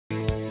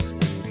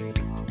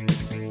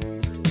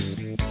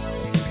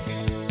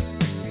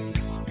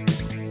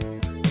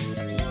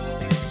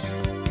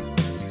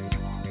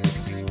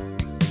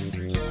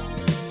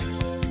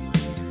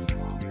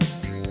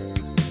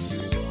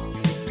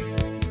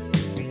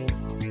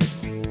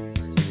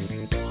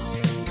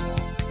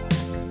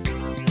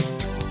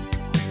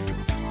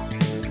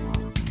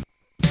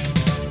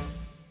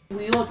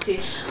yote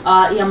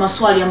ya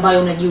maswali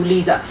ambayo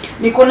unajiuliza.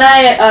 Niko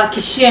naye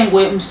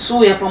Kishengwe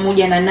Msuya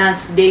pamoja na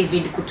Nancy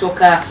David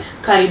kutoka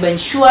Caliber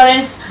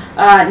Insuarance.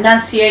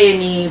 Nancy yeye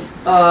ni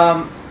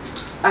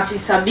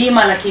afisa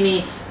bima,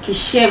 lakini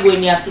Kishengwe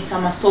ni afisa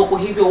masoko.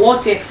 Hivyo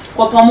wote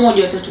kwa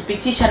pamoja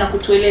watatupitisha na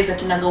kutueleza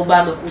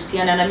kinagaubaga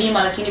kuhusiana na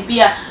bima, lakini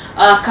pia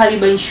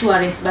Caliber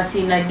Insuarance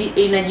basi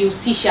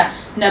inajihusisha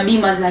na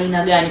bima za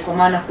aina gani, kwa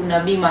maana kuna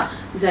bima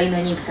za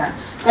aina nyingi sana.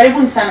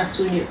 Karibuni sana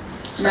studio.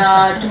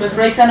 Na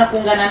tumefurahi sana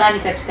kuungana nani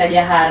katika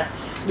Jahara.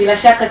 Bila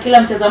shaka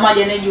kila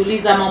mtazamaji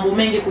anayejiuliza mambo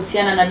mengi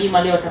kuhusiana na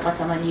bima leo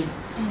atapata majibu.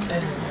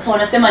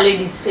 Wanasema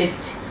ladies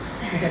first.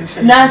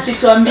 Nancy,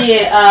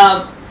 tuambie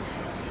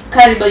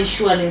Caliber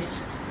Insurance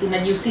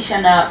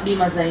inajihusisha na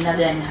bima za aina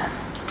gani hasa?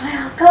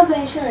 Caliber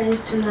Insurance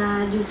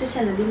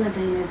tunajihusisha na bima za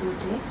aina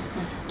zote.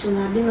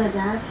 Tuna bima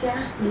za afya,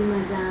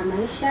 bima za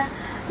maisha,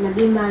 na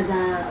bima za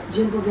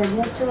vyombo vya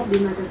moto,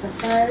 bima za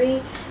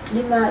safari,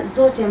 bima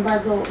zote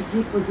ambazo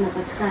zipo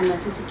zinapatikana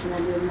sisi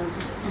tunadeal nazo.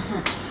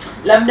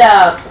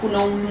 Labda kuna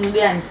umuhimu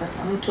gani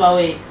sasa mtu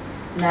awe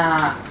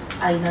na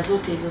aina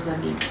zote hizo za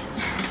bima?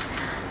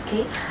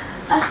 Okay.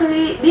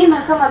 Actually,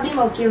 bima kama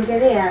bima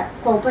ukiongelea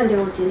kwa upande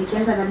wote,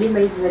 nikianza na bima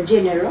hizi za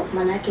general,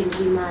 maana yake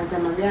ni bima za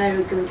magari,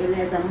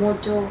 ukiongelea za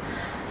moto,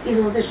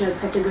 hizo zote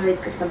tunazicategorize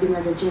katika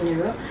bima za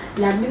general,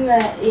 na bima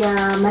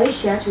ya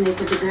maisha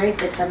tunaicategorize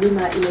katika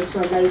bima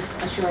inaitwa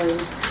life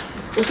assurance.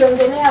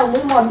 Ukiongelea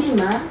umuhimu wa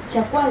bima,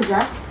 cha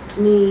kwanza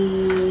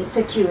ni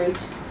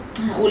security,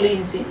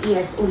 ulinzi.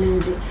 Yes,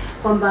 ulinzi.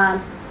 Kwamba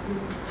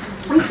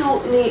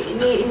mtu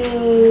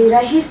ni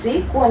rahisi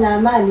kuwa na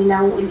amani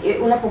na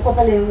unapokuwa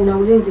pale una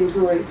ulinzi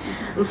mzuri.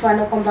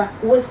 Mfano kwamba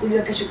huwezi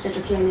kujua kesho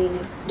kitatokea nini,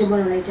 ndio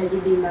maana unahitaji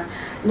bima.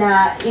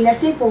 Na ina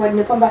simple word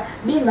ni kwamba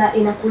bima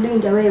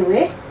inakulinda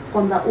wewe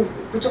kwamba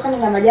kutokana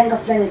na majanga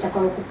fulani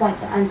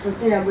yatakayokupata,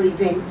 unforeseeable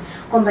events,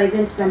 kwamba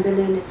events za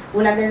mbeleni.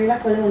 Una gari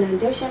lako leo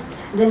unaendesha,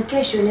 then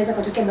kesho inaweza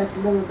kutokea bahati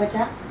mbaya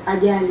umepata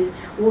ajali,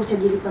 wewe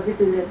utajilipa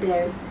vipi ile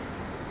gari?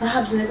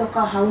 Perhaps unaweza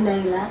kuwa hauna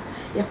hela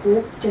ya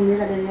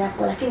kutengeneza gari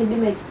lako, lakini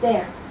bima it's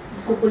there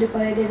kukulipa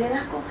wewe gari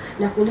lako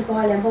na kulipa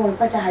wale ambao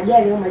wamepata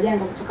ajali au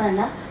majanga kutokana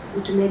na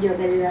utumiaji wa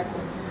gari lako.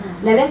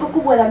 Na lengo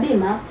kubwa la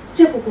bima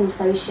sio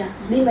kukunufaisha.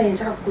 Bima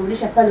inataka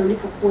kukurudisha pale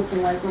ulipokuwa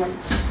mwanzoni.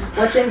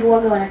 Watu wengi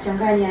huaga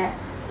wanachanganya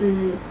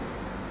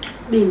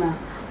bima.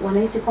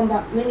 Wanahisi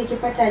kwamba mimi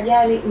nikipata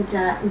ajali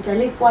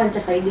nitalipwa,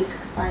 nitafaidika.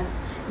 Hapana.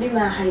 Bima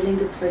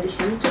hailengi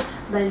kufaidisha mtu,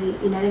 bali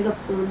inalenga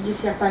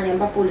kukurudisha pale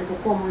ambapo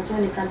ulipokuwa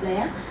mwanzoni kabla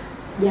ya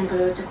janga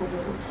lolote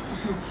kukukuta.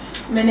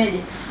 Meneja,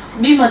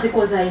 bima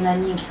ziko za aina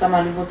nyingi kama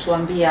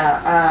alivyotuambia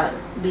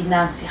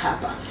binafsi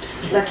hapa.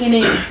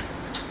 Lakini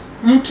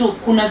mtu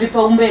kuna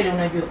vipaumbele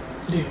unajua.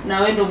 Ndio. Na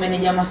wewe ndio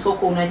meneja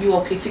masoko, unajua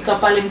ukifika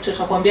pale mtu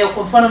atakwambia,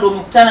 kwa mfano ndio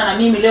umekutana na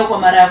mimi leo kwa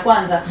mara ya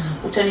kwanza,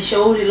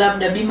 utanishauri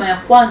labda bima ya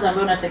kwanza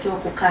ambayo unatakiwa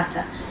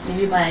kukata ni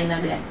bima ya aina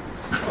gani?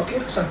 Okay,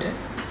 asante.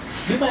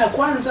 Bima ya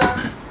kwanza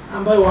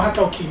ambayo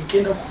hata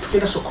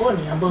tukienda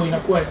sokoni ambayo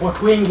inakuwa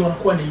watu wengi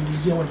wanakuwa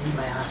wanaulizia ni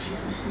bima ya afya.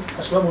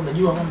 Kwa sababu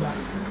unajua kwamba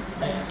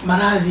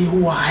maradhi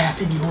huwa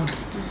hayapigi hodi.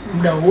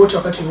 Muda wote,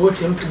 wakati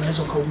wote mtu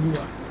anaweza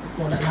kaugua.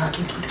 Na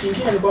kitu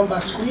kingine ni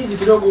kwamba siku hizi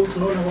kidogo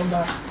tunaona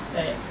kwamba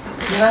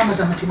gharama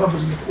za matibabu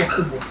zimekuwa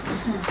kubwa.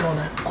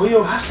 Unaona? Kwa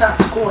hiyo hasa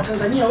kwa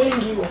Watanzania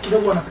wengi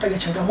kidogo wanapata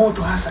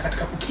changamoto hasa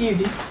katika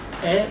kukidhi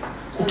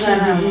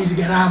hizi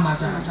gharama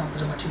za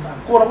matibabu.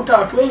 Kwa hiyo unakuta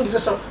watu wengi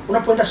sasa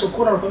unapoenda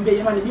sokoni wanakuambia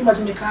jamani bima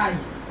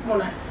zimekaaje?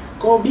 Unaona?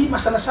 Kwa hiyo bima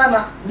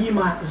sana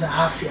bima za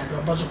afya ndio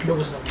ambazo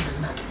kidogo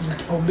zina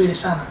kipaumbele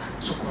sana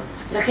sokoni.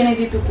 Lakini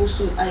vipi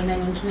kuhusu aina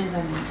nyingine za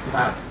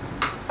bima?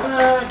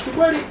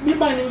 Kikweli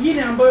bima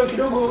nyingine ambayo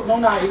kidogo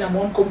naona ina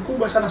mwamko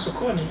mkubwa sana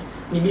sokoni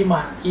ni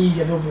bima hii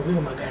ya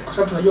vyombo magari. Kwa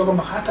sababu tunajua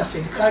kwamba hata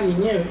serikali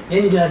yenyewe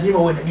yani lazima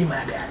uwe na bima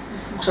ya gari.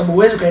 Kwa sababu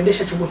huwezi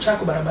kaendesha chombo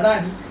chako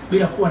barabarani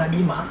bila kuwa na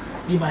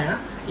bima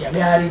ya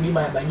gari,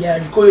 bima ya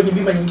bajaji. Kwa hiyo ni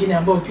bima nyingine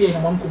ambayo pia ina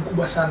mwamko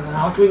mkubwa sana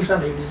na watu wengi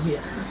sana wanaulizia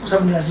kwa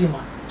sababu ni lazima.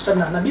 Kwa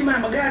sababu na bima ya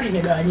magari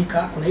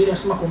imegawanyika. Kuna ile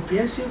inasema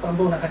comprehensive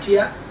ambayo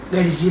unakatia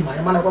gari zima.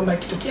 Ina maana kwamba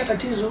ikitokea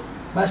tatizo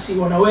basi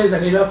wanaweza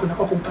gari lako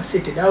linakuwa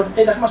compensated, au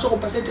aidha kama sio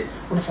compensated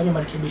unafanywa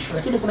marekebisho.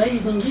 Lakini kuna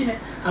hii nyingine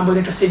ambayo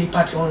inaitwa third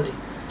party only.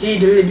 Hii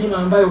ndio ile bima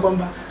ambayo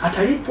kwamba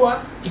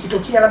atalipwa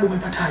ikitokea labda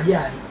umepata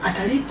ajali,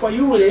 atalipwa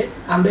yule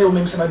ambaye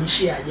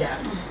umemsababishia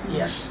ajali.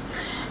 Yes.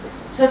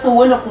 Sasa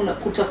huenda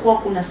kutakuwa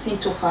kuna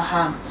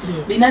sintofahamu.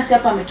 Binafsi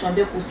hapa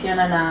ametuambia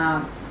kuhusiana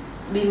na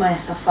bima ya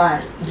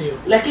safari. Ndio.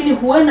 Lakini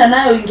huenda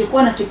nayo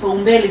ingekuwa na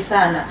kipaumbele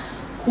sana.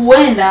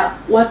 Huenda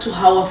watu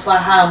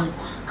hawafahamu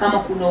kama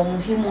kuna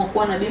umuhimu wa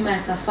kuwa na bima ya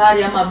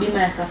safari ama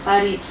bima ya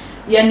safari,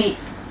 yani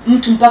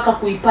mtu mpaka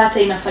kuipata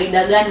ina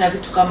faida gani na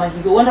vitu kama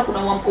hivyo. Huenda kuna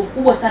mwamko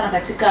mkubwa sana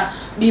katika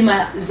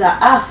bima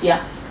za afya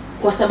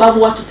kwa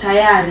sababu watu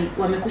tayari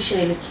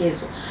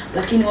wamekushaelekezwa,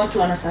 lakini watu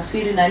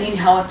wanasafiri na nini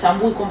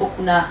hawatambui kwamba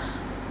kuna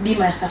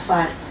bima ya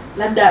safari.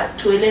 Labda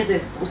tueleze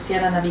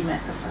kuhusiana na bima ya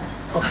safari.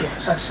 Okay,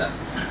 asante sana.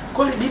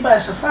 Kwa hiyo bima ya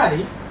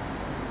safari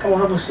kama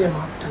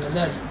unavyosema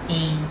mtangazaji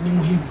ni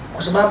muhimu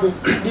kwa sababu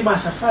bima ya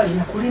safari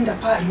inakulinda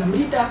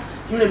inamlinda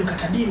yule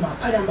mkata bima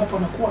pale ambapo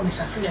anakuwa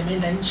amesafiri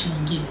ameenda nchi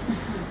nyingine.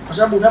 Kwa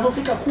sababu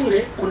unapofika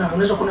kule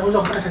unaweza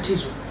kupata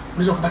tatizo,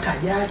 unaweza kupata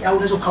ajali au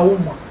unaweza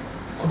kaumwa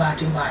kwa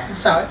bahati mbaya.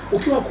 Sawa?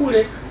 Ukiwa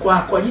kule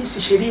kwa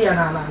jinsi sheria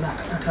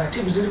na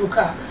taratibu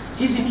zilivyokaa,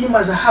 hizi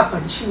bima za hapa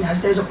nchini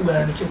hazitaweza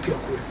kugharamikia ukiwa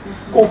kule.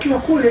 Kwa ukiwa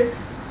kule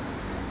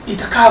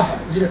itakava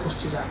zile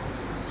kosti zako.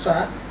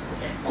 Sawa?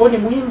 Kwa ni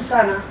muhimu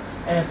sana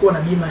kuwa na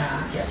bima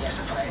ya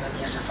safari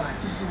na safari.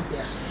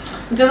 Yes.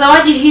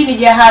 Mtazamaji, hii ni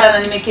Jahara na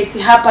nimeketi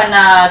hapa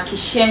na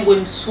Kishengwe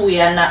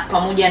Msuya na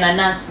pamoja na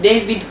Nance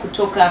David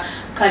kutoka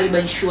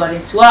Caliber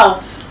Insuarance.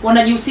 Wao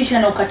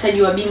wanajihusisha na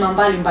ukataji wa bima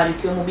mbalimbali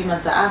ikiwemo bima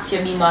za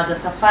afya, bima za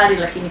safari,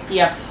 lakini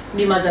pia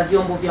bima za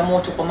vyombo vya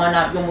moto kwa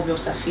maana vyombo vya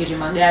usafiri,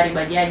 magari,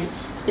 bajaji,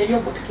 sijajua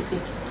kwa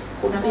pikipiki.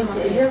 Kuna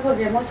vyombo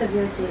vya moto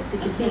vyote,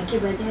 pikipiki,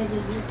 bajaji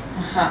vyote.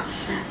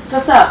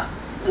 Sasa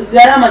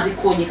gharama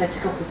zikoje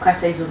katika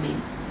kukata hizo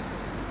bima?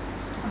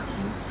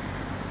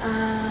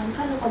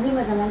 Mfano kwa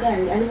bima za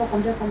magari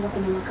alivyokuambia kwamba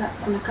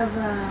kuna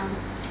cover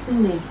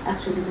 4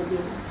 actually za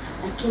bima,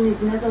 lakini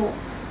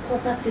zinazokuwa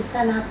practice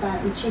sana hapa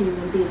nchini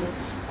ni 2.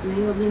 Kuna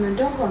hiyo bima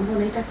ndogo ambayo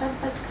unaita third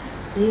party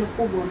na hiyo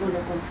kubwa ambayo ni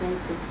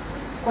comprehensive.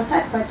 Kwa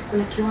third party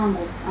kuna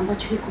kiwango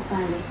ambacho kiko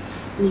pale,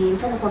 ni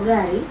mfano kwa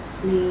gari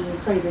ni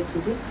private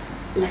hizi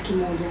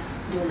 100,000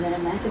 ndio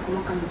gharama yake kwa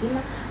mwaka mzima,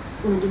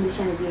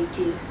 unajumlisha na VAT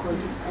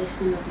kodi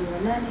ISM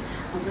 18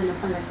 ambayo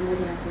inakuwa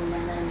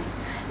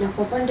 118. Na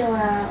kwa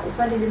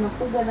upande bima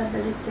kubwa labda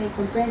let's say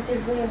comprehensive,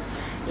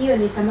 hiyo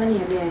ni thamani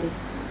ya gari.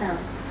 Sawa?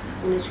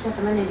 Unachukua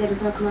thamani ya gari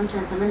kwa kama mtu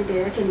anatamani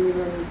gari yake ni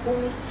milioni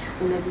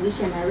 10,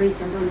 unazidisha na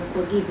rate ambayo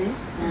imekuwa given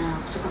na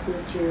kutoka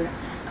kwenye TIRA.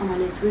 Kama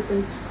ni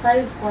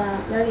 3.5 kwa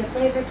gari ya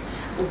private,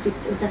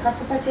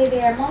 utakapopata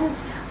ile amount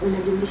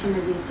unajumlisha na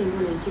VAT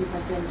ambayo ni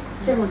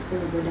 18%. Same as kwa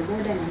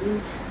boda na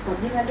nini. Kwa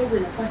bima ndogo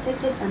inakuwa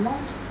setted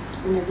amount,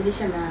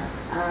 unazidisha na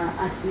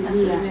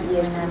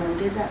asilimia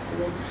unaongeza.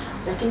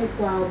 Lakini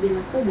kwa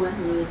bima kubwa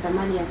ni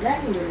thamani ya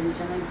gari ndio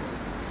inadetermine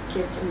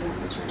kiasi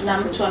cha na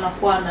mtu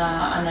anakuwa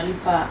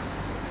analipa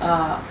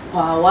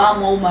kwa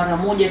awamu au mara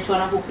moja tu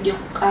anapokuja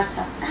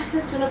kukata.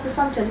 Tuna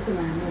prefer mtu alipe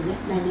mara moja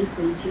na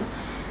nipo hivyo,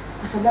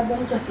 kwa sababu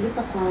mtu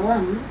akilipa kwa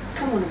awamu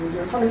kama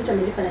unavyojua, mfano mtu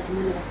amelipa 118,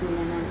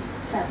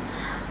 sawa,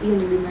 hiyo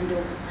ni bima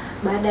ndogo.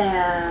 Baada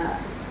ya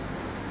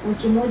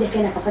wiki moja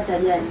kaenda akapata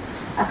ajali,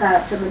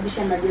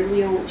 akasababisha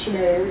majeruhi au shida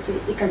yoyote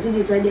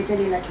ikazidi zaidi ya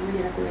 118.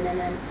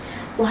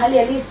 Kwa hali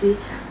halisi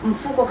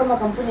mfuko kama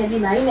kampuni ya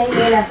bima haina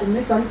ile hela ya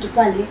kumlipa mtu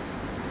pale,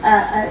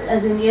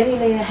 yani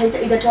ile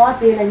itatoa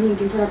wapi hela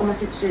nyingi? Mfano kama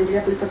sisi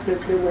tutaendelea kulipa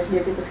kidogo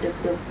tunalipa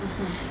kidogo.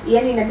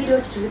 Yani inabidi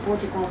wote tulipe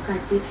wote kwa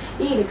wakati,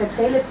 ili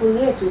katika ile pool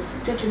yetu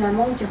tu tuna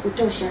amount ya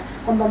kutosha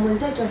kwamba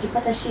mwenzetu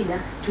akipata shida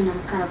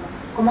tunamkava.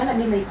 Kwa maana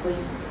bima iko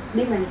hivyo.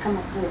 Bima ni kama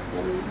pool,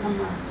 yani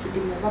kama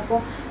kidima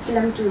ambapo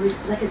kila mtu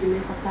risk zake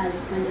zimewekwa pale,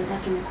 majanga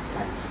yake yamewekwa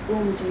pale.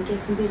 Wewe umechangia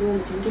 2,000, wewe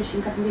umechangia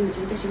shilingi ngapi, mimi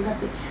nimechangia shilingi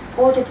ngapi. Kwa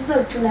hiyo tatizo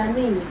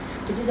tunaamini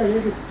tatizo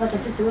haliwezi kupata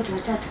sisi wote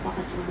watatu kwa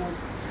wakati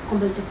mmoja,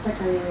 kwamba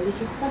litakupata wewe.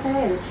 Likikupata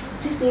wewe,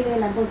 sisi ile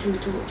hela ambayo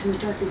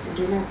tumetoa sisi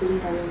ndio nayo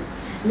kulinda wewe.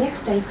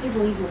 Next time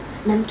hivyo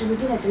na mtu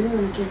mwingine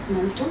atalindwa na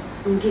mtu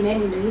mwingine,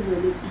 yani ndio hivyo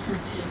ilivyo.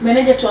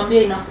 Meneja,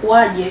 tuambie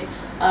inakuaje,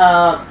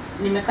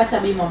 nimekata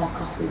bima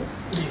mwaka huu.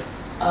 Ndio.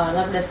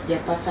 Labda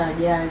sijapata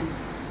ajali,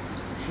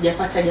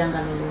 sijapata janga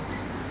lolote.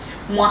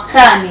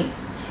 Mwakani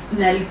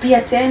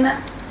nalipia tena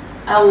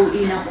au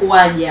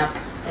inakuaje hapo?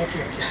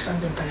 Okay,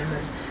 asante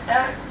mtangazaji.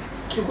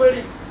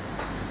 Kikweli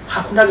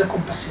hakunaga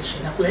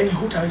compensation, na yaani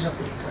hutaweza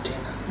kulipwa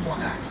tena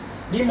mwakani.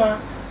 Bima,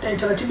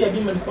 taratibu ya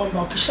bima ni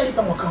kwamba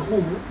ukishalipa mwaka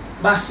huu,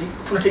 basi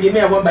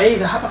tunategemea kwamba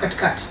aidha hapa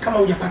katikati kama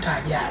hujapata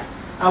ajali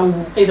au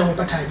aidha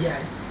umepata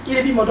ajali,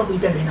 ile bima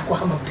utakulipia ndio inakuwa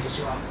kama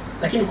mlezi wako.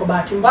 Lakini kwa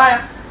bahati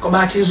mbaya, kwa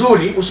bahati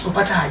nzuri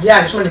usipopata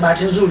ajali, sema ni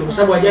bahati nzuri kwa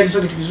sababu ajali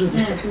sio kitu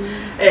kizuri.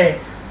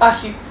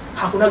 Basi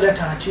hakunaga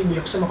taratibu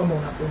ya kusema kwamba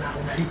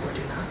unalipwa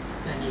tena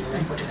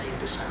unalipwa tena ile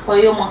pesa. Kwa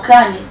hiyo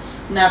mwakani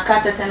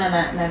nakata tena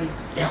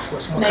na of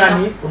course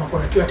mwakani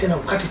unakuwa nakiwa tena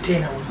ukati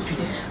tena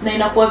ulipie. Na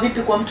inakuwa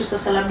vipi kwa mtu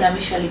sasa labda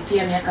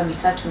ameshalipia miaka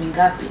 3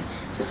 mingapi?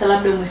 Sasa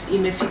labda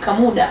imefika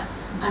muda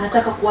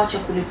anataka kuacha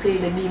kulipia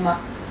ile bima,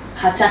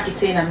 hataki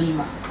tena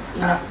bima.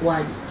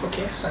 Inakuwaje?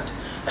 Okay, asante.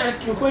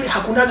 Kiukweli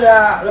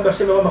hakunaga labda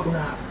tuseme kwamba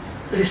kuna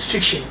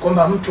restriction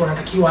kwamba mtu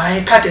anatakiwa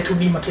aekate tu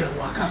bima kila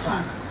mwaka,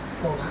 hapana.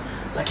 Unaona?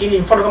 Lakini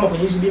mfano kama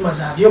kwenye hizi bima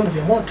za vyombo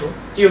vya moto,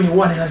 hiyo ni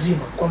huwa ni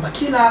lazima kwamba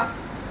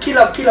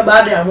kila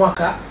baada ya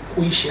mwaka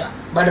kuisha,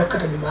 baada ya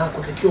kukata bima yako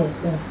unatakiwa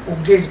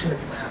uongeze tena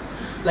bima yako.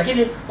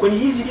 Lakini kwenye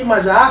hizi bima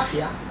za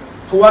afya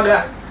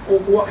huaga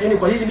yani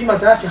kwa hizi bima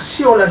za afya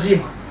sio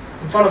lazima.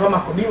 Mfano kama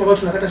kwa bima ambayo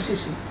tunakata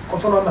sisi, kwa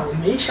mfano kama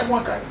imeisha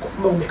mwaka,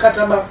 kwamba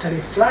umekata labda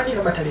tarehe fulani,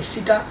 labda tarehe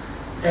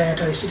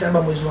 6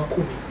 labda mwezi wa 10.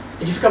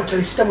 Ikifika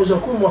tarehe 6 mwezi wa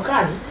 10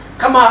 mwakani,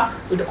 kama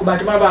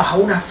utakubali labda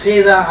hauna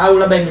fedha au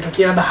labda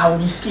imetokea labda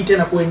haujisikii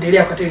tena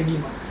kuendelea kwa ile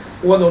bima,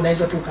 uaga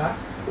unaweza tu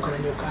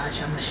ukananyoka,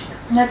 acha hamna shida.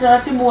 Na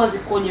taratibu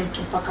wazikoje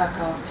mtu mpaka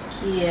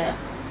akawafikia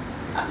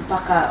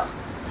mpaka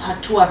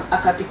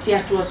akapitia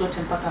hatua zote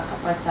mpaka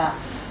akapata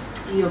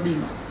hiyo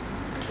bima?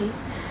 Okay.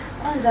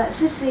 Kwanza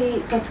sisi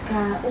katika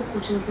huku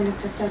tunapenda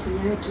kutafuta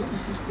wateja wetu,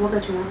 waga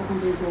tunawapa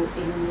kwamba hizo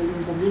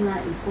elimu za bima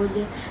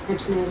ikoje na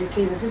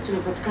tunaelekeza. Sisi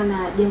tunapatikana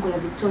jengo la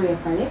Victoria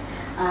pale,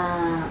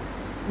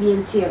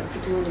 BMTL,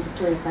 kituo ni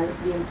Victoria pale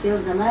BMTL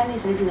zamani,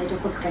 sasa hizi inaitwa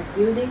Copycat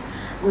Building,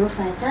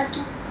 ghorofa ya 3,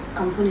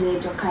 kampuni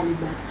inaitwa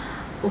Caliber.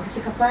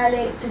 Ukifika pale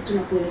sisi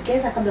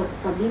tunakuelekeza kabla ya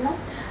kukupa bima,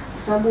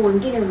 kwa sababu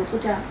wengine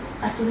unakuta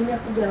asilimia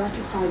kubwa ya watu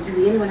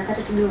hawajui, yani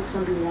wanakata tu bima kwa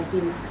sababu ni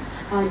lazima,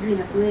 hawajui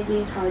na kuweje,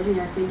 hawajui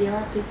nasaidia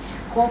wapi.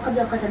 Kwa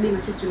kabla ya kukata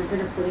bima sisi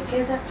tunapenda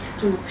kuelekeza,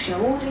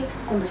 tunakushauri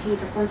kwamba hii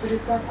itakuwa nzuri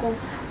kwako,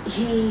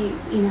 hii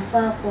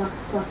inafaa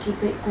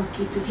kwa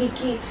kitu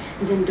hiki,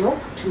 then ndo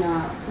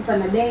tunakupa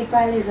na bei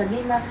pale za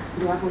bima,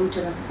 ndo hapo mtu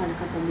anapokuwa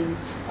anakata bima.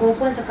 Kwa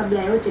kwanza kabla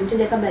ya yote,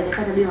 mteja kabla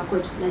hajakata bima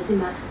kwetu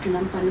lazima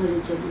tunampa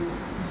knowledge ya bima.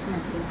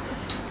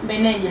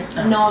 Meneja,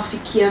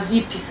 mnawafikia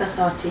vipi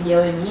sasa wateja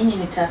wenu? Nyinyi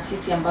ni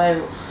taasisi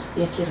ambayo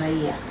ya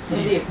kiraia, si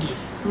ndio?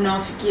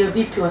 Mnawafikia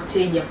vipi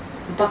wateja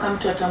mpaka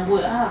mtu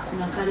atambue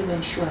kuna Caliber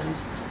Insurance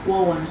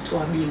wao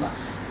wanatoa bima?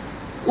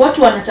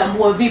 Watu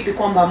wanatambua vipi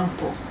kwamba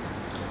mpo?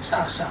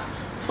 Sasa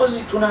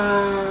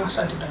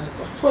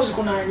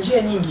kuna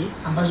njia nyingi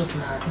ambazo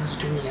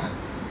tunazitumia.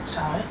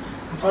 Sawa?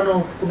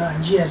 Mfano kuna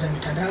njia za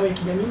mitandao ya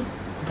kijamii,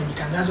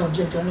 tunajitangaza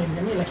njia ya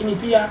kijamii, lakini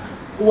pia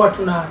huwa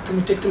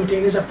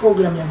tumetengeneza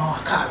program ya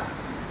mawakala.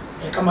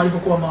 Kama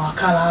alivyokuwa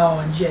mawakala hao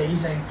wa njia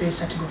hizo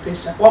M-Pesa, Tigo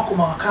Pesa, wako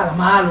mawakala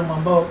maalum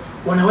ambao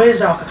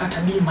wanaweza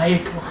wakakata bima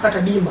yetu,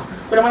 wakakata bima.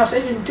 Kwa maana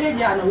sasa hivi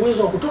mteja ana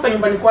uwezo wa kutoka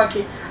nyumbani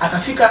kwake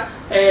akafika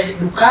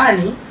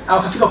dukani au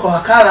akafika kwa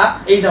wakala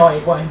either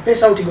wa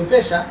M-Pesa au Tigo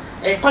Pesa,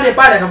 pale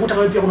pale akakuta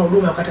kama pia kuna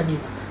huduma ya kukata bima.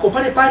 Kwa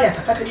pale pale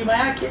atakata bima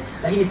yake,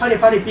 lakini pale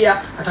pale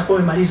pia atakuwa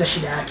amemaliza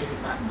shida yake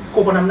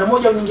pale. Kwa namna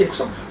moja au nyingine, kwa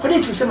sababu kwa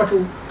nini tunasema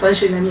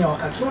tuanzishe nani ya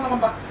wakati? Tunaona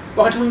kwamba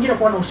wakati mwingine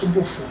kuwa na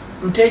usumbufu,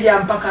 mteja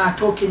mpaka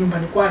atoke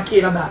nyumbani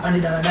kwake, labda apande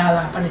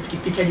daladala, apande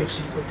pikipiki aje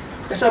ofisini kwetu.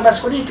 Tukasema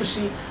basi kwa nini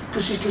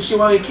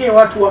tusiwawekee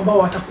watu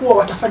ambao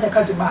watafanya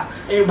kazi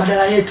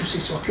badala yetu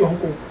sisi wakiwa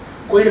huko.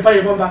 Kwa ile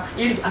pale kwamba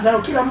ili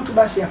angalau kila mtu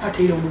basi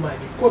apate ile huduma ya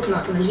bima. Kwa hiyo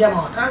tuna njia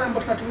mawakala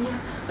ambao tunatumia,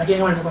 lakini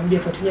kama nilivyokuambia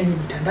tunatumia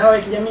mitandao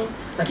ya kijamii,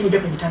 lakini pia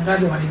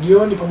tunajitangaza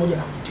redioni pamoja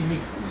na kwenye TV.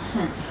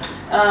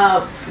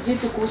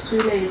 Vipi kuhusu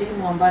ile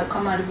elimu ambayo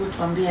kama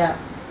alivyotuambia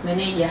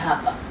meneja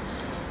hapa?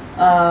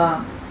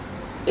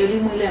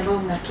 Elimu ile ambayo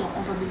mnatoa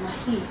kwamba bima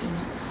hii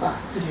inakufaa,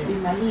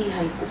 bima hii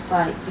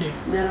haikufai,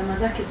 gharama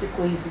zake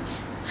ziko hivi,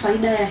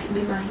 faida ya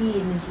bima hii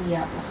ni hii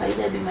hapa,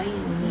 faida ya bima hii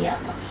ni hii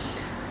hapa.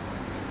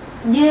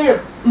 Je,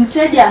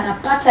 mteja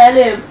anapata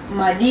yale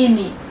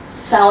madini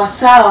sawa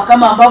sawa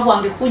kama ambavyo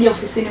angekuja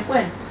ofisini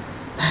kwenu?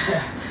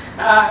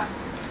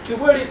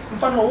 Kiukweli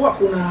mfano huwa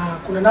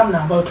kuna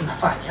namna ambayo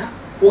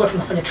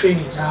tunafanya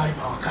training za wale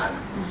mawakala.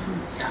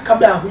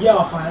 Kabla ya kuja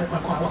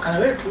wakala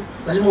wetu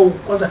lazima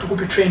kwanza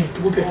tukupe training,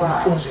 tukupe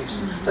mafunzo.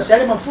 Sasa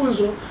yale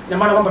mafunzo ina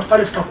maana kwamba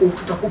pale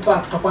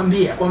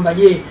tutakwambia kwamba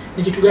je,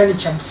 ni kitu gani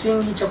cha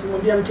msingi cha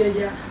kumwambia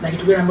mteja na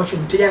kitu gani ambacho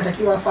mteja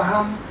anatakiwa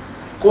afahamu.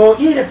 Kwa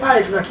ile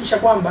pale tunahakikisha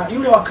kwamba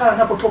yule wakala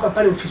anapotoka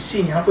pale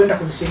ofisini, anapoenda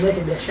kwenye sehemu yake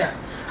ya biashara,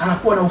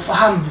 anakuwa na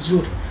ufahamu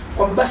vizuri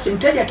kwamba basi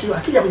mteja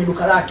akija kwenye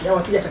duka lake au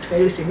akija katika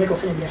ile sehemu yake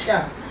kufanya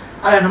biashara,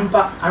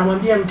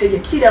 anamwambia mteja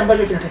kile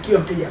ambacho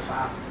kinatakiwa mteja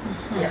afahamu.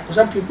 Kwa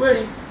sababu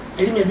kiukweli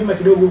elimu ya bima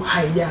kidogo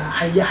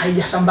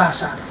haijasambaa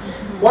sana.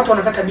 Watu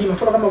wanakata bima,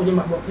 mfano kama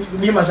kwenye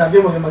bima za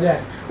vyombo vya magari.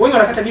 Wengi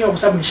wanakata bima kwa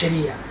sababu ni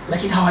sheria,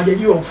 lakini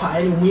hawajajua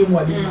umuhimu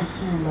wa bima.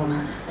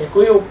 Unaona?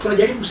 Kwa hiyo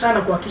tunajaribu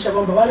sana kuhakikisha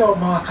kwamba wale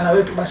mawakala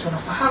wetu basi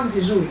wanafahamu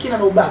vizuri kina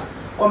na ubaga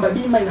kwamba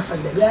bima ina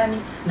faida gani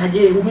na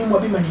je, umuhimu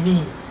wa bima ni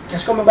nini.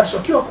 Kiasi kwamba basi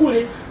wakiwa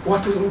kule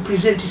watu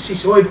represent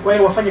sisi, kwa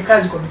hiyo wafanye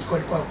kazi kwa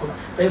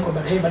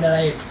badala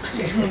yetu.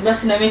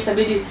 Basi na mimi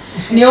sabidi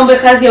niombe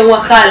kazi ya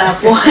uwakala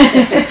hapo.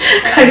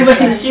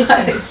 Caliber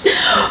Insuarance.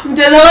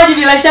 Mtazamaji,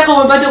 bila shaka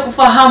umepata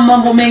kufahamu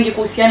mambo mengi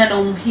kuhusiana na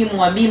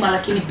umuhimu wa bima,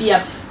 lakini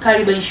pia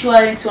Caliber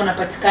Insuarance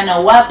wanapatikana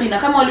wapi, na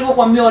kama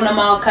walivyokuambia wana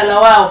mawakala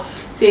wao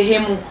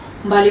sehemu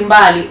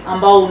mbalimbali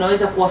ambao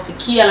unaweza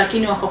kuwafikia,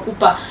 lakini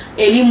wakakupa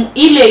elimu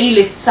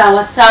ile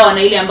sawa sawa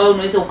na ile ambayo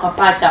unaweza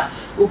ukapata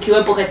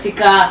ukiwepo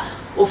katika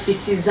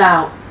ofisi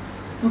zao.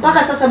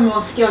 Mpaka sasa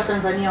mmewafikia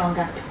Watanzania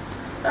wangapi?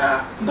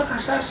 Mpaka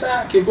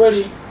sasa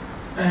kikweli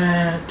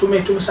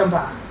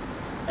tumesambaa.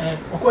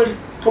 Kwa kweli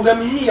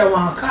programu hii ya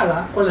mawakala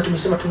kwanza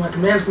tumesema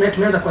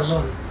tumeanza kwa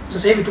zone.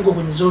 Sasa hivi tuko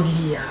kwenye zone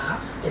hii ya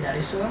Dar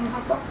es Salaam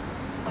hapa.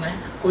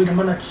 Kwa hiyo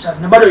maana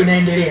na bado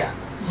inaendelea.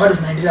 Bado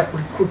tunaendelea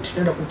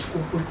tunaenda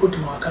kurecruit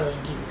mawakala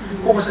wengine.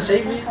 Kwa sasa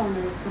hivi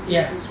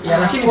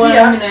lakini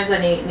pia mimi naweza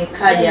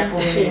nikaja hapo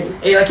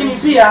mimi. Lakini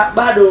pia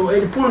bado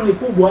pool ni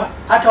kubwa,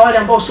 hata wale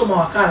ambao sio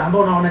mawakala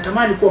ambao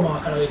wanatamani kuwa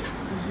mawakala wetu.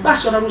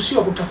 Basi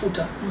wanaruhusiwa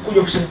kutafuta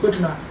kuja ofisini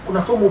kwetu, na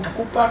kuna fomu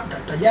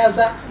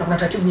utajaza na kuna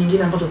taratibu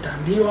nyingine ambazo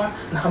utaambiwa,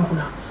 na kama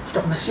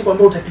kuna siku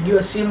ambayo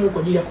utapigiwa simu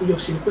kwa ajili ya kuja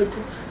ofisini kwetu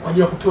kwa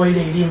ajili ya kupewa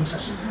ile elimu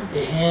sasa.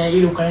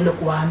 Ili ukaenda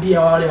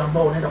kuwaambia wale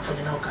ambao unaenda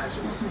kufanya nao kazi.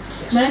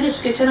 Meneja,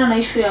 tukiachana na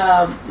issue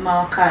ya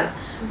mawakala,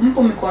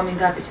 mpo mikoa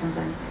mingapi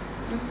Tanzania?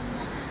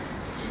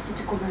 Sisi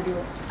tuko bado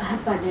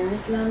hapa Dar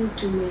es Salaam,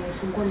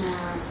 tumefungua na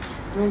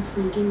branch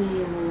nyingine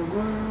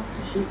Morogoro,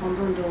 ipo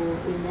ambayo ndo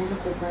inaanza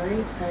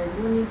kuoperate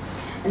karibuni.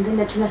 And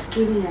then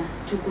tunafikiria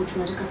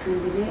tunataka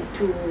tuendelee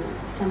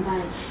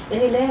tusambae.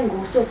 Yaani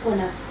lengo sio kuwa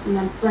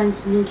na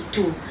branch nyingi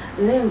tu.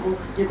 Lengo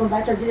ni kwamba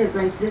hata zile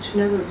branch zetu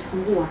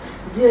tunazozifungua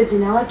ziwe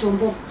zina watu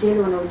ambao tayari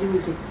wana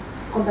ujuzi.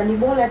 Kwamba ni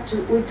bora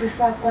we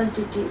prefer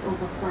quantity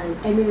over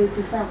quality. I mean we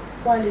prefer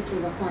quality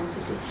over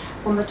quantity.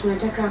 Kwamba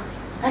tunataka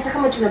hata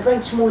kama tuna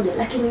branch moja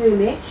lakini iwe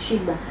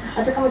imeshiba.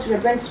 Hata kama tuna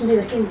branch mbili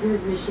lakini ziwe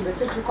zimeshiba.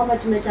 Sio tu kama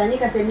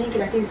tumetawanyika sehemu nyingi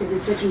lakini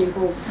service zetu ni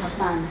mbovu.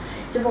 Hapana.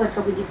 Tupo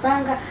katika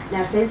kujipanga,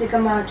 na saizi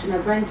kama tuna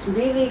branch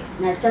mbili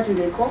na tatu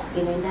ndio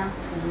inaenda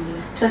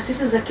kufunguliwa.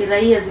 Taasisi za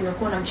kiraia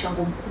zimekuwa na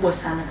mchango mkubwa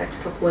sana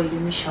katika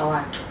kuwaelimisha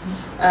watu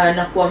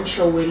na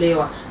kuamsha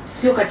uelewa,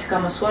 sio katika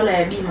masuala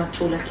ya bima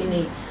tu,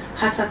 lakini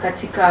hata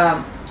katika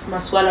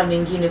masuala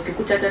mengine.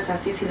 Ukikuta hata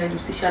taasisi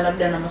inajihusisha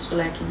labda na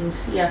masuala ya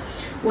kijinsia,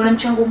 wana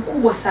mchango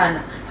mkubwa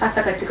sana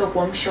hasa katika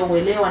kuamsha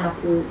uelewa na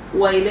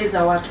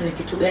kuwaeleza watu ni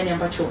kitu gani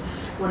ambacho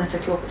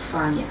wanatakiwa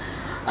kufanya.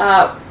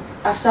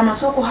 Afisa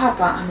masoko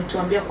hapa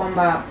ametuambia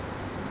kwamba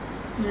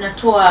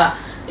mnatoa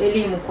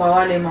elimu kwa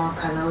wale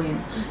mawakala wenu,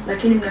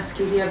 lakini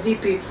mnafikiria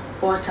vipi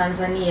kwa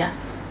Tanzania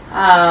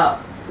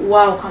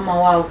wao kama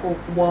wao kwa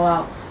ukubwa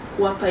wao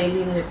kuwapa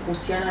elimu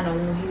kuhusiana na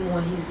umuhimu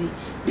wa hizi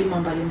bima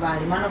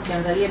mbalimbali? Maana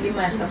ukiangalia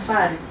bima ya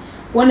safari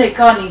huenda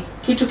ikawa ni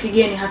kitu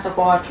kigeni hasa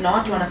kwa watu, na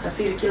watu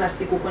wanasafiri kila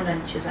siku kwenda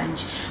nchi za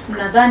nje.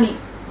 Mnadhani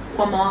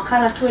kwa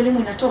mawakala tu elimu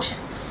inatosha?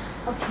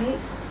 Okay.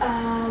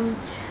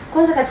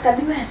 Kwanza katika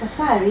bima ya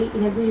safari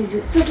inabidi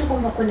sio tu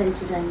kwamba kwenda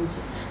nchi za nje.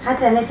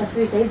 Hata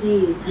anayesafiri saa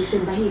hizi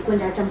Disemba hii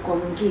kwenda hata mkoa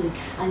mwingine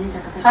anaweza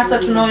kukata. Hasa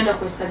tunaoenda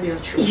kuhesabiwa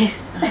chuo. Yes.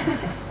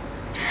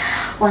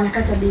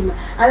 Wanakata bima.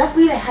 Alafu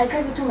ile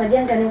haikai tu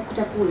majanga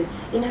yanayokuta kule.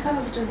 Inakaa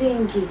vitu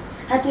vingi.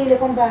 Hata ile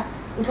kwamba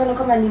mfano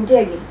kama ni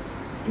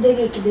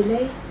ndege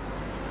ikidelay,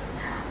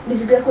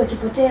 mizigo yako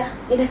ikipotea,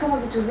 inakaa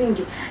vitu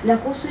vingi. Na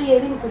kuhusu hii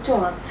elimu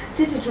kutoa,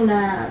 sisi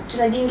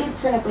tunajiengage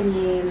sana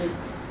kwenye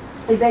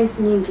events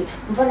nyingi.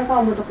 Mfano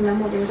kama mwezi wa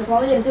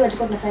 11 mzima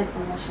tulikuwa tunafanya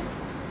promotion.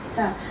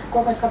 Sawa.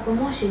 Kwa katika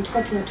promotion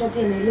tulikuwa tunatoa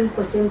pia na elimu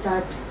kwa sehemu za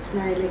watu.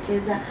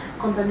 Tunaelekeza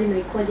kwamba bima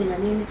ikoje na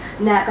nini.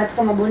 Na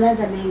katika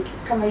mabonanza mengi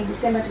kama hii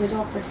Disemba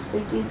tumetoka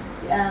kuparticipate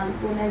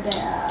bonanza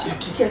ya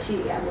TOT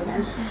ya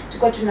bonanza.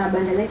 Tulikuwa tuna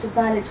banda letu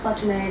pale, tulikuwa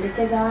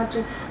tunaelekeza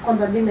watu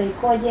kwamba bima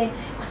ikoje,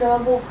 kwa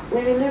sababu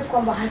we believe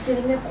kwamba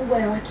asilimia kubwa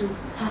ya watu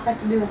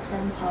hawakati bima kwa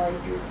sababu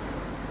hawajui.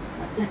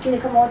 Lakini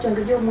kama watu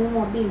wangejua umuhimu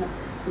wa bima,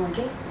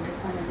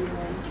 wangekuwa na bima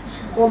wengi.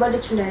 Kwa bado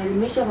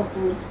tunaelimisha kwa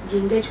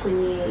kujiengage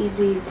kwenye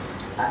hizi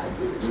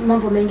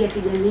mambo mengi ya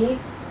kijamii,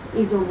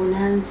 hizo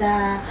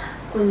bonanza,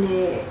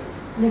 kwenye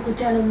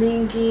mikutano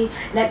mingi,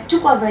 na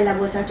tuko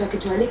available watu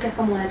wakitualika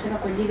kama unataka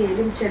kwa ajili ya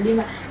elimu ya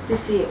bima.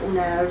 Sisi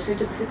unaruhusiwa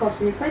kufika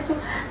ofisini kwetu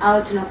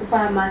au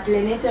tunakupa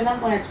mawasiliano yetu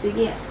namba,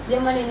 unatupigia.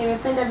 Jamani,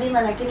 nimependa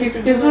bima lakini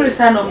kitu kizuri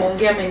sana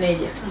umeongea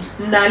meneja.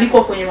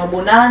 Mnaalikwa kwenye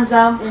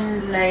mabonanza,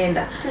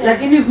 mnaenda.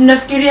 Lakini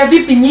mnafikiria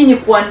vipi nyinyi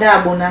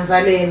kuandaa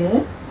bonanza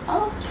lenu?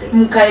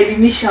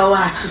 Mkaelimisha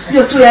watu,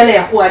 sio tu yale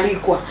ya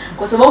kualikwa,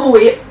 kwa sababu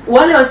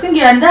wale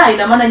wasingeandaa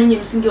ina maana nyinyi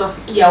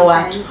msingewafikia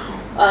watu.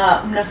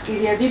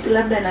 Mnafikiria vipi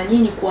labda na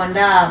nyinyi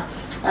kuandaa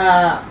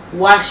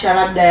warsha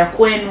labda ya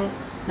kwenu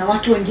na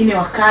watu wengine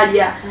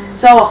wakaja,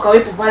 sawa,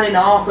 wakawepo pale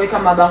na wao wakaweka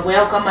mabango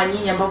yao kama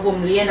nyinyi ambavyo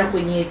mlienda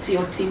kwenye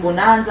TOT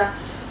bonanza?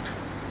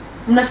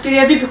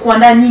 Mnafikiria vipi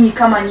kuandaa nyinyi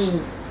kama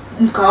nyinyi,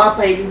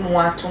 mkawapa elimu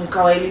watu,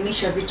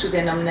 mkawaelimisha vitu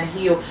vya namna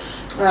hiyo,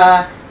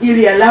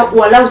 ili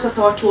walau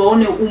sasa watu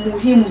waone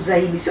umuhimu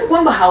zaidi? Sio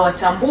kwamba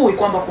hawatambui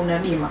kwamba kuna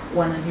bima,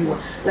 wanajua,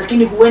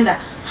 lakini huenda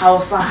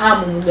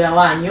hawafahamu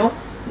mgawanyo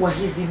wa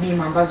hizi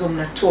bima ambazo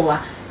mnatoa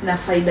na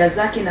faida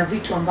zake na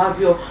vitu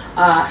ambavyo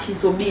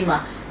hizo bima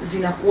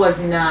zinakuwa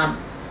zina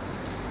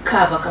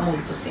cover kama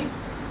ulivyosema.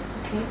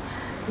 Okay.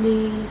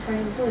 Ni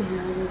swali nzuri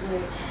na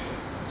nzuri.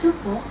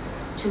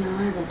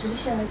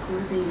 Tulishawahi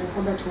kuwaza hilo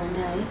kwamba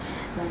tuandae,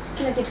 but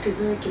kila kitu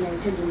kizuri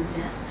kinahitaji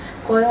muda.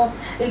 Kwa hiyo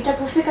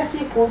itapofika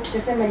siku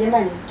tutasema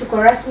jamani, tuko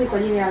rasmi kwa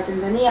ajili ya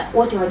Watanzania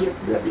wote wajue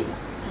kujua bima.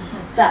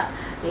 Sawa.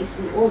 Yes,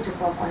 wote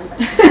kwa kwanza.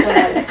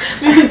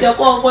 Mimi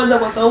nitakuwa kwanza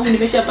kwa sababu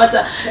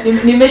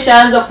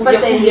nimeshaanza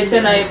kuja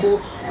tena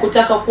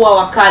kutaka kuwa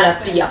wakala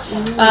pia.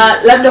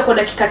 Labda kwa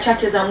dakika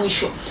chache za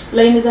mwisho,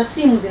 laini za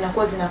simu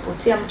zinakuwa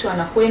zinapotea, mtu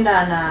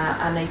anakwenda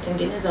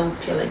anaitengeneza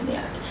upya laini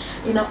yake.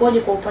 Inakuwaje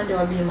kwa upande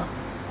wa bima?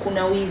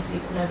 Kuna wizi,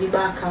 kuna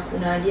vibaka,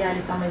 kuna ajali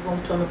kama hivyo,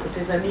 mtu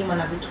amepoteza bima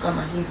na vitu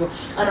kama hivyo.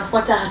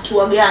 Anafuata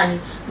hatua gani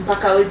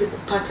mpaka aweze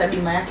kupata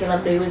bima yake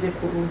labda iweze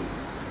kurudi?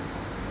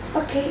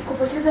 Okay,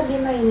 kupoteza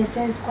bima in a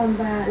sense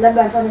kwamba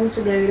labda mfano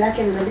mtu gari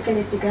lake amebandika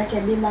ile sticker yake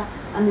ya bima,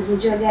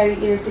 amevunjiwa gari,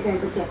 ile sticker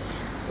imepotea.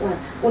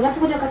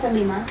 Unapokuja kukata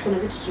bima, kuna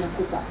vitu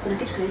tunakupa. Kuna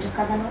kitu kinaitwa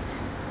cover note,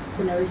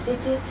 kuna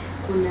receipt,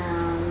 kuna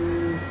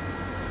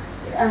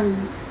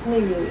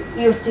nini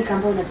hiyo sticker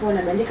ambayo unapewa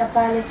unabandika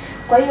pale.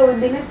 Kwa hiyo we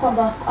believe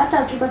kwamba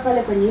hata ukiba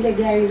pale kwenye ile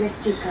gari ile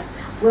sticker,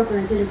 wewe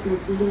kuna zile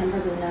documents zingine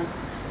ambazo unazo.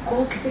 Kwa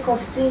hiyo ukifika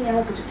ofisini au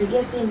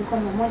ukitupigia simu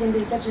kwamba 1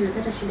 2 3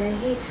 nimepata shida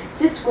hii,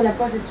 sisi tuko na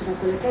process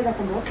tunakuelekeza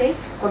kwamba okay,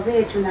 kwa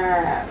vile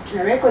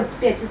tuna records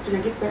pia, sisi tuna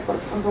keep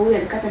records kwamba huyu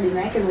alikata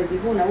bima yake mwezi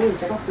huu na huyu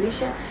itakuwa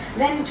kuisha,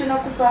 then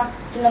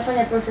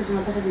tunafanya process,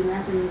 unapata bima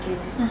yako nyingine.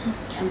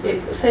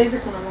 Sasa hizi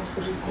kuna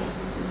mafuriko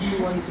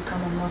mvua hivi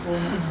kama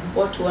mnavyoona,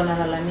 watu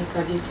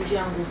wanalalamika vyeti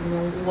vyangu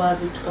vimeungua,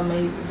 vitu kama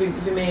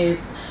hivi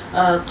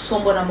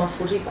kusombwa na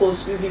mafuriko,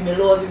 sivyo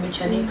vimeloa,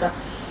 vimechanika.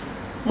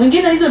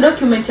 Mwingine hizo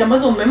document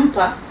ambazo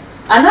umempa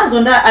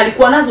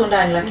alikuwa nazo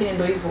ndani, lakini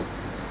ndio hivyo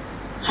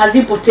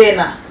hazipo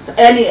tena,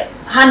 yani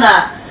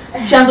hana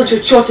chanzo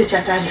chochote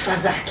cha taarifa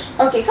zake.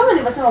 Okay, kama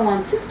nilivyosema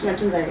mwanzo, sisi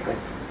tunatunza records.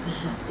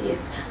 Yes.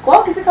 Kwa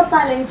hiyo ukifika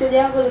pale,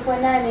 mteja wangu alikuwa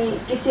nani?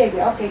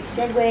 Kishengwe. Okay,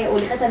 Kishengwe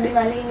ulikata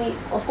bima lini?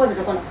 Of course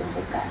atakuwa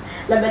nakumbuka.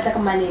 Labda hata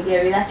kama ni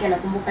gari lake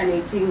anakumbuka ni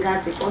iti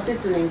ngapi. Kwa hiyo sisi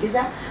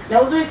tunaingiza.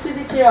 Na uzuri siku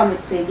hizi TIRA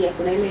wametusaidia.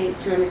 Kuna ile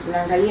TIRA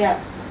unaangalia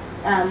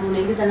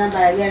unaingiza namba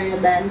ya gari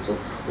labda ya mtu,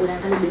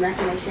 unaangalia bima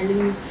yake inaisha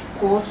lini.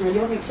 Kwa hiyo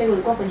tunajua okay, Kishengwe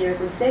ulikuwa kwenye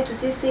records zetu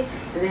sisi,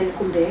 then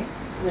kumbe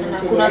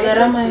kuna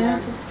gharama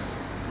yote.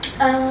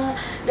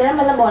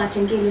 Gharama labda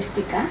wanachangia ile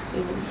sticker,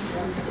 ile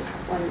sticker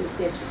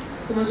wanalipia tu.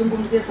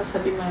 Umezungumzia sasa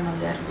bima ya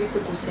magari. Vipi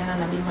kuhusiana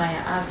na bima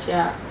ya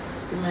afya,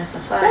 bima ya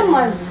safari?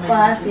 Sema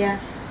kwa afya.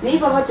 Ni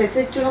hivyo wote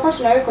sisi tunakuwa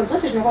tuna records,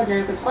 wote tunakuwa tuna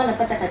records, kwa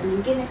anapata kadi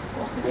nyingine.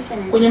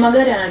 Kwenye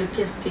magari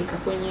analipia sticker,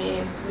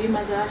 kwenye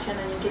bima za afya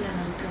na nyingine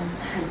analipia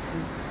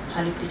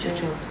halipi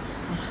chochote.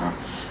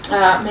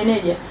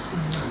 Meneja,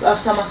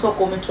 afisa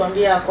masoko,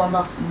 umetuambia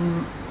kwamba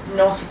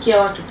mnawafikia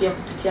watu pia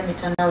kupitia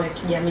mitandao ya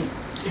kijamii.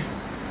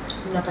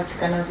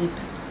 Mnapatikana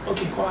vipi?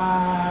 Okay,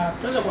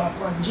 tunaweza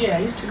kwa njia ya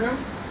Instagram,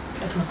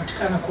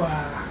 tunapatikana kwa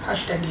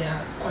hashtag ya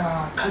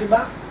kwa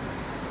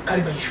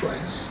Caliber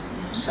Insuarance.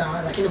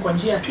 Sawa, lakini kwa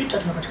njia ya Twitter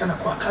tunapatikana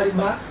kwa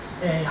Caliber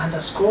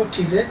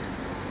 _TZ.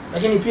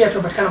 Lakini pia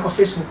tunapatikana kwa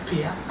Facebook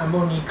pia,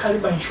 ambao ni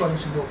Caliber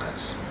Insurance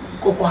Brokers.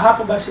 Kwa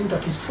hapo basi mtu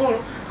akizifollow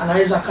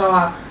anaweza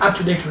akawa up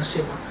to date,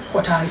 tunasema,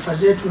 kwa taarifa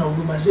zetu na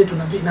huduma zetu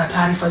na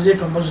taarifa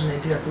zetu ambazo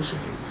zinaendelea kuhusu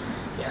bima.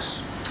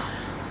 Yes.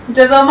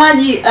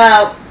 Mtazamaji,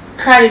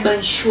 Caliber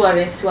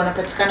Insuarance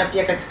wanapatikana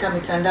pia katika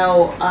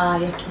mitandao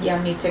ya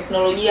kijamii.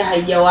 Teknolojia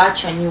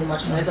haijawaacha nyuma,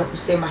 tunaweza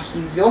kusema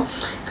hivyo.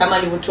 Kama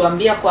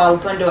alivyotuambia, kwa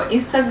upande wa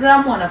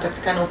Instagram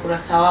wanapatikana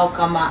ukurasa wao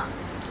kama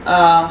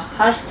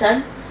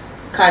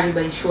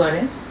 #Caliber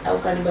Insuarance au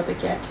Caliber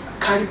peke yake.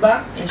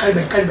 Caliber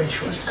Insuarance.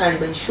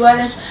 Caliber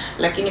Insuarance. Yes.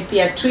 Lakini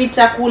pia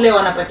Twitter kule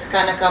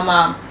wanapatikana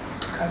kama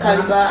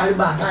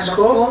Caliber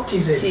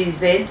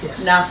 _TZ.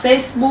 Yes. Na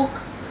Facebook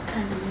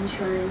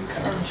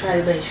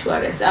Caliber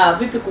Insurance.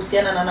 Vipi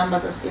kuhusiana na namba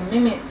za simu?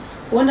 Mimi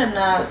huenda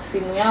na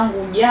simu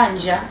yangu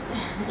janja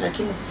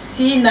lakini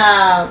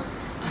sina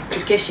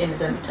application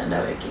za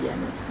mitandao ya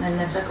kijamii na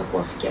ninataka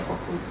kuwafikia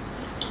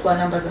kwa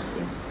namba za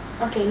simu.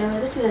 Okay,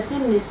 namba zetu za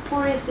simu ni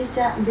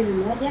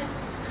 0621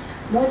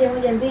 112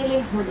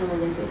 112.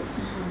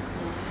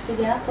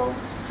 Piga hapo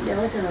ndio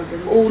wote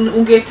wanapiga.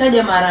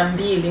 Ungetaja mara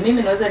mbili.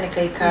 Mimi naweza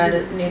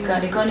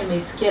nikawa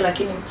nimeisikia,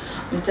 lakini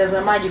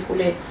mtazamaji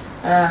kule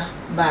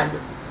bado.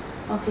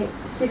 Okay,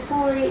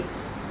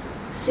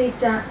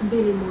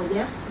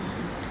 0621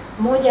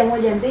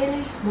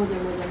 112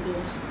 112.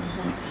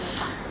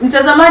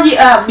 Mtazamaji,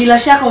 bila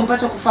shaka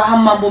umepata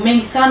kufahamu mambo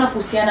mengi sana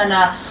kuhusiana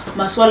na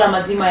masuala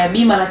mazima ya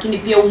bima, lakini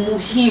pia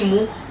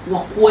umuhimu wa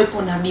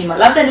kuwepo na bima.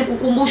 Labda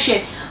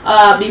nikukumbushe,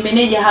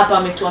 Bimeneja hapa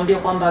ametuambia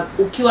kwamba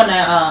ukiwa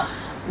na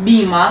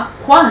bima,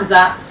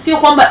 kwanza sio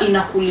kwamba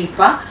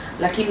inakulipa,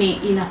 lakini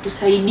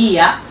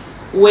inakusaidia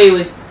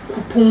wewe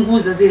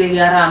kupunguza zile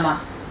gharama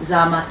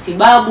za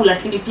matibabu,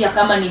 lakini pia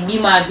kama ni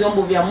bima ya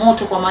vyombo vya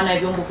moto, kwa maana ya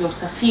vyombo vya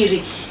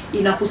usafiri,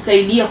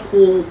 inakusaidia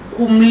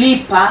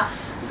kumlipa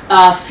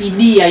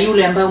fidia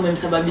yule ambaye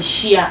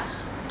umemsababishia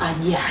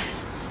ajali.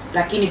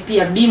 Lakini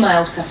pia bima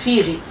ya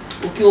usafiri,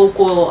 ukiwa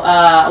uko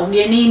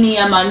ugenini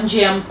ama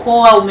nje ya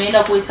mkoa,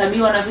 umeenda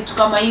kuhesabiwa na vitu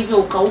kama hivyo,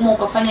 ukauma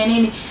ukafanya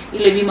nini,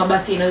 ile bima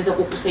basi inaweza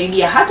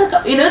kukusaidia.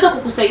 Hata inaweza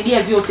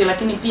kukusaidia vyote,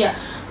 lakini pia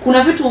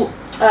kuna vitu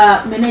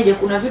meneja,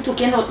 kuna vitu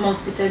ukienda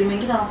hospitali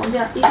mengine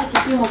wanakuambia hiki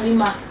kipimo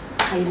bima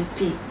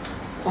hailipi.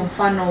 Kwa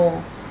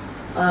mfano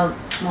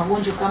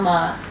magonjwa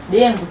kama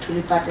dengu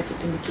tulipata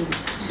kipindi kile,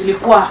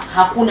 ilikuwa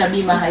hakuna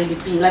bima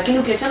hailipi. Lakini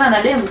ukiachana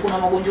na dengu, kuna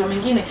magonjwa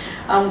mengine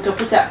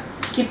utakuta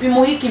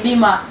kipimo hiki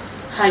bima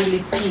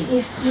hailipi.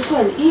 Yes, ni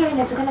kweli. Hiyo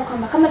inatokana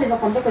kwamba kama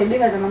nilivyokuambia, kwa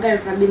bima za magari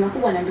kuna bima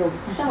kubwa na ndogo.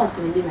 Sasa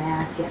kwenye bima ya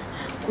afya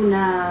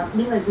kuna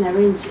bima zina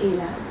range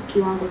ila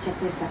kiwango cha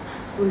pesa.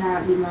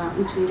 Kuna bima,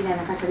 mtu mwingine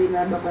anakata bima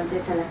labda kuanzia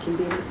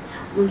 200,000,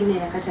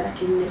 mwingine anakata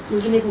 400,000,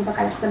 mwingine ipo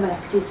mpaka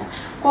 7,900.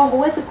 Kwa hiyo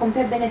huwezi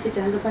compare benefits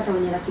anazopata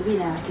mwenye 200,000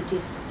 na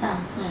 900,000. Sawa?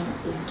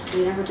 Yes.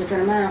 Inapotokea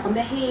maana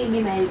nakwambia hii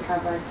bima hii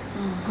covered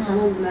kwa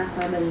sababu bima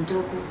yako labda ni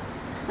ndogo.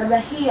 Labda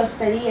hii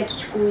hospitali hii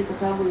tuchukui kwa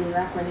sababu bima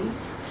yako ni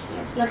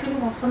Lakini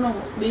kwa mfano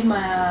bima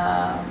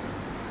ya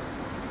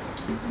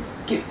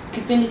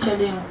kipindi cha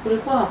dengu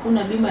kulikuwa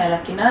hakuna bima ya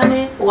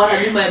 800,000 wala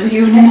bima ya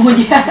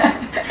 1,000,000.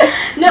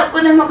 Na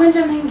kuna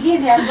magonjwa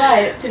mengine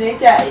ambayo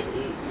tunaita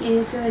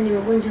inasema ni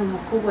magonjwa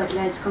makubwa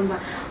at kwamba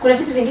kuna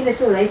vitu vingine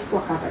sio rahisi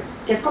kuwa covered.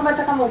 Kiasi kwamba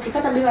hata kama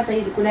ukikata bima sasa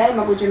hizi kuna yale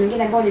magonjwa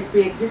mengine ambayo ni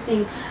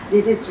pre-existing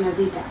disease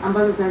tunaziita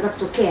ambazo zinaweza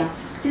kutokea.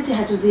 Sisi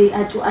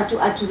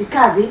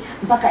hatuzikavi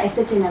mpaka a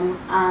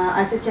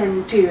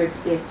certain period.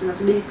 Yes,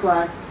 tunasubiri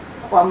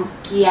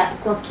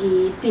kwa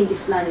kipindi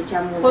fulani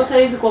cha muda. Kwa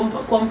saizi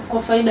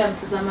kwa faida ya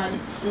mtazamaji.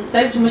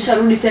 Saizi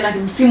tumesharudi tena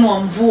msimu wa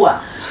mvua.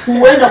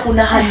 Huenda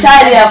kuna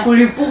hatari ya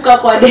kulipuka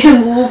kwa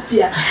dengu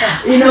upya.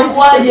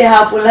 Inakuwaje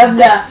hapo?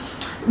 Labda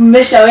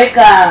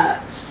mmeshaweka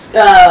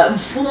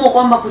mfumo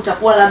kwamba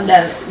kutakuwa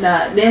labda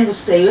na dengu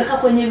tutaiweka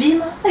kwenye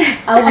bima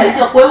au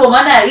haitakuwa hivyo?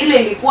 Maana ile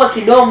ilikuwa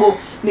kidogo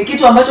ni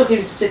kitu ambacho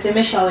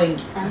kilitutetemesha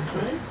wengi.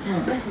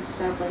 Basi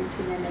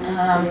tutakuanzia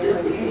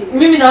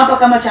mimi nawapa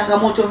kama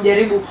changamoto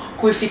mjaribu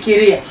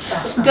kuifikiria.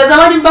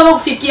 Mtazamaji, mpaka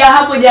kufikia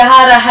hapo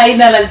Jahara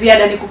haina la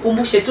ziada.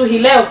 Nikukumbushe tu hii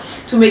leo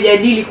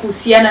tumejadili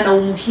kuhusiana na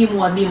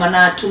umuhimu wa bima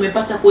na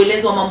tumepata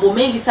kuelezwa mambo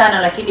mengi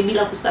sana, lakini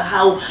bila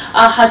kusahau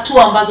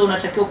hatua ambazo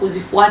unatakiwa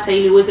kuzifuata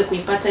ili uweze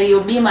kuipata hiyo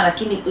bima.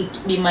 Lakini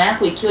bima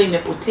yako ikiwa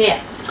imepotea,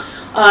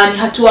 ni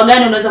hatua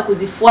gani unaweza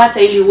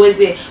kuzifuata ili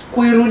uweze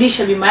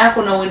kuirudisha bima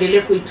yako na uendelee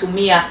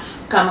kuitumia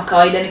kama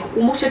kawaida.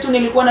 Nikukumbusha tu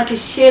nilikuwa na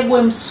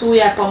Kishengwe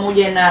Msuya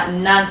pamoja na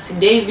Nancy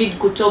David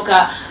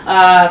kutoka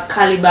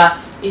Caliber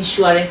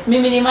Insuarance.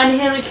 Mimi ni Imani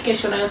Henrick,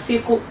 kesho na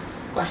usiku.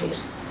 Kwaheri.